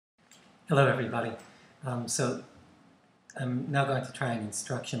Hello everybody. So I'm now going to try an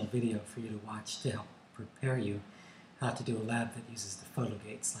instructional video for you to watch to help prepare you how to do a lab that uses the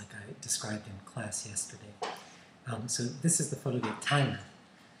Photogates like I described in class yesterday. So this is the Photogate timer,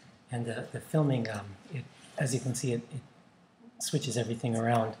 and the filming, as you can see, it switches everything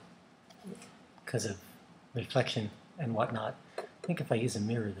around because of reflection and whatnot. I think if I use a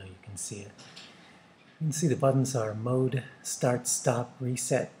mirror though you can see it. You can see the buttons are mode, start, stop,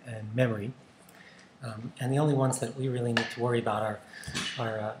 reset, and memory. And the only ones that we really need to worry about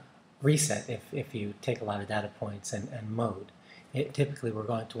are reset if you take a lot of data points, and mode. Typically we're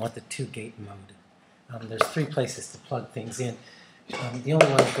going to want the 2-gate mode. There's 3 places to plug things in. The only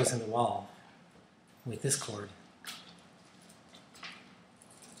one that goes in the wall with this cord.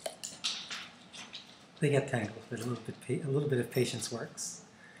 They get tangled, but a little bit of patience works.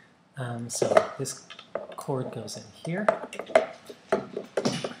 So this cord goes in here,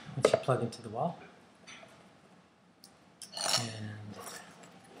 which you plug into the wall. And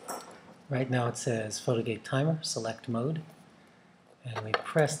right now it says Photogate timer, select mode. And we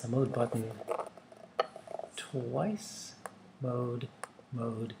press the mode button twice. Mode,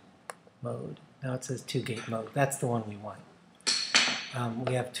 mode, mode. Now it says 2-gate mode. That's the one we want.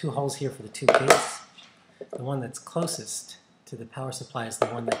 We have 2 holes here for the 2 gates. The one that's closest to the power supply is the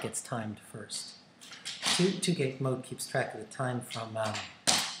one that gets timed first. 2-gate mode keeps track of the time from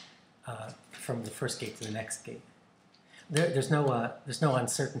the first gate to the next gate. There's no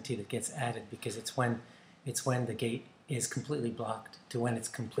uncertainty that gets added because it's when the gate is completely blocked to when it's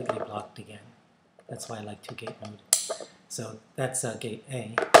completely blocked again. That's why I like 2-gate mode. So that's gate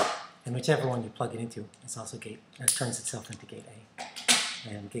A, and whichever one you plug it into is also turns itself into gate A.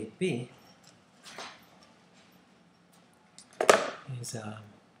 And gate B is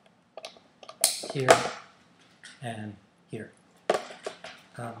here and here.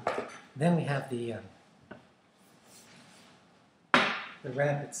 Then we have the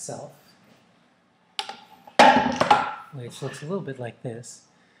ramp itself, which looks a little bit like this.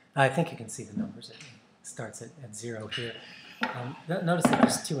 I think you can see the numbers. It starts at 0 here. Notice that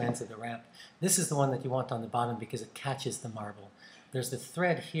there's 2 ends of the ramp. This is the one that you want on the bottom because it catches the marble. There's the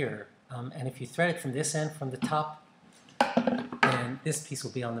thread here, and if you thread it from this end, from the top, then this piece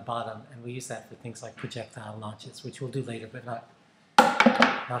will be on the bottom, and we use that for things like projectile launches, which we'll do later, but not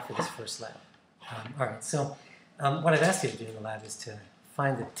for this first lab. All right, so what I've asked you to do in the lab is to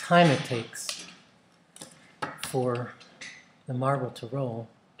find the time it takes for the marble to roll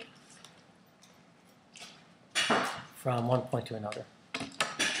from one point to another.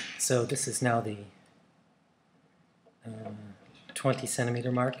 So this is now the 20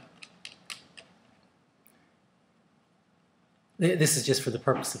 centimeter mark. This is just for the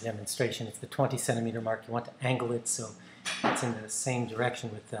purpose of demonstration. It's the 20 centimeter mark. You want to angle it so it's in the same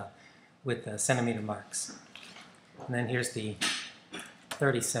direction with the centimeter marks. And then here's the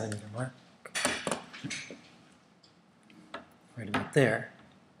 30 centimeter mark, right about there.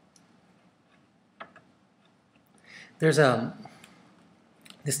 There's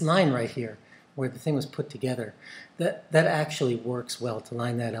this line right here where the thing was put together. That actually works well to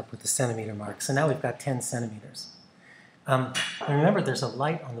line that up with the centimeter mark. So now we've got 10 centimeters. And remember, there's a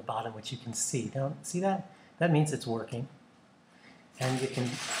light on the bottom which you can see. See that? That means it's working. And you can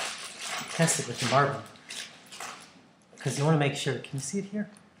test it with the marble. Because you want to make sure, can you see it here?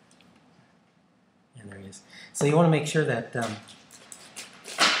 Yeah, there it is. So you want to make sure that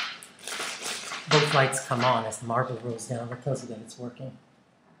both lights come on as the marble rolls down. That tells you that it's working.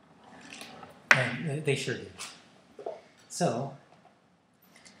 And they sure do. So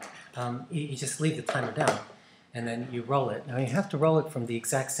you just leave the timer down, and then you roll it. Now you have to roll it from the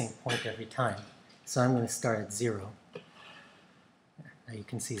exact same point every time. So I'm going to start at 0. Now you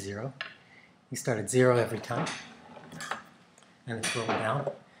can see 0. You start at 0 every time, and it's rolled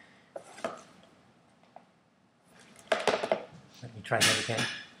down. Let me try that again.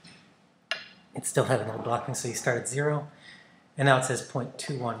 It still had a little blocking, so you start at 0, and now it says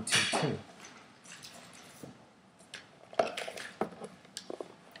 0.2122.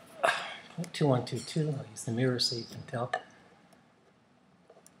 .2122. I'll use the mirror so you can tell.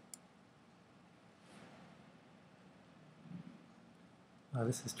 Oh,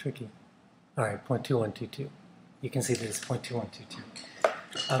 this is tricky. All right, 0.2122. You can see that it's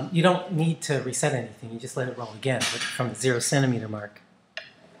 0.2122. You don't need to reset anything. You just let it roll again, but from the 0 centimeter mark.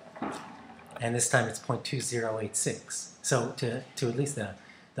 And this time it's 0.2086. So to at least the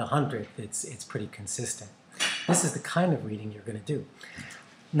 100th, it's pretty consistent. This is the kind of reading you're going to do.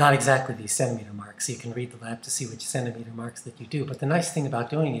 Not exactly these centimeter marks. You can read the lab to see which centimeter marks that you do. But the nice thing about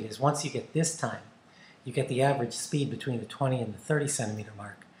doing it is once you get this time, you get the average speed between the 20 and the 30 centimeter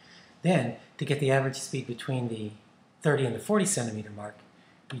mark. Then, to get the average speed between the 30 and the 40 centimeter mark,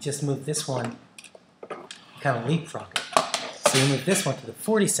 you just move this one, kind of leapfrog it. So you move this one to the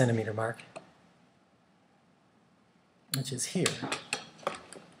 40 centimeter mark, which is here,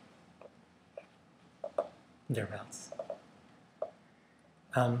 thereabouts.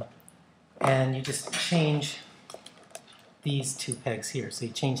 And you just change these two pegs here. So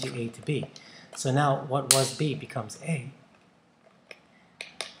you change the A to B. So now what was B becomes A.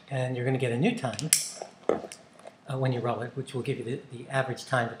 And you're going to get a new time when you roll it, which will give you the average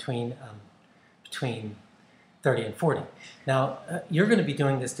time between 30 and 40. Now, you're going to be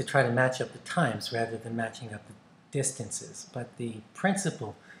doing this to try to match up the times rather than matching up the distances, but the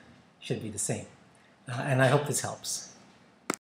principle should be the same. And I hope this helps.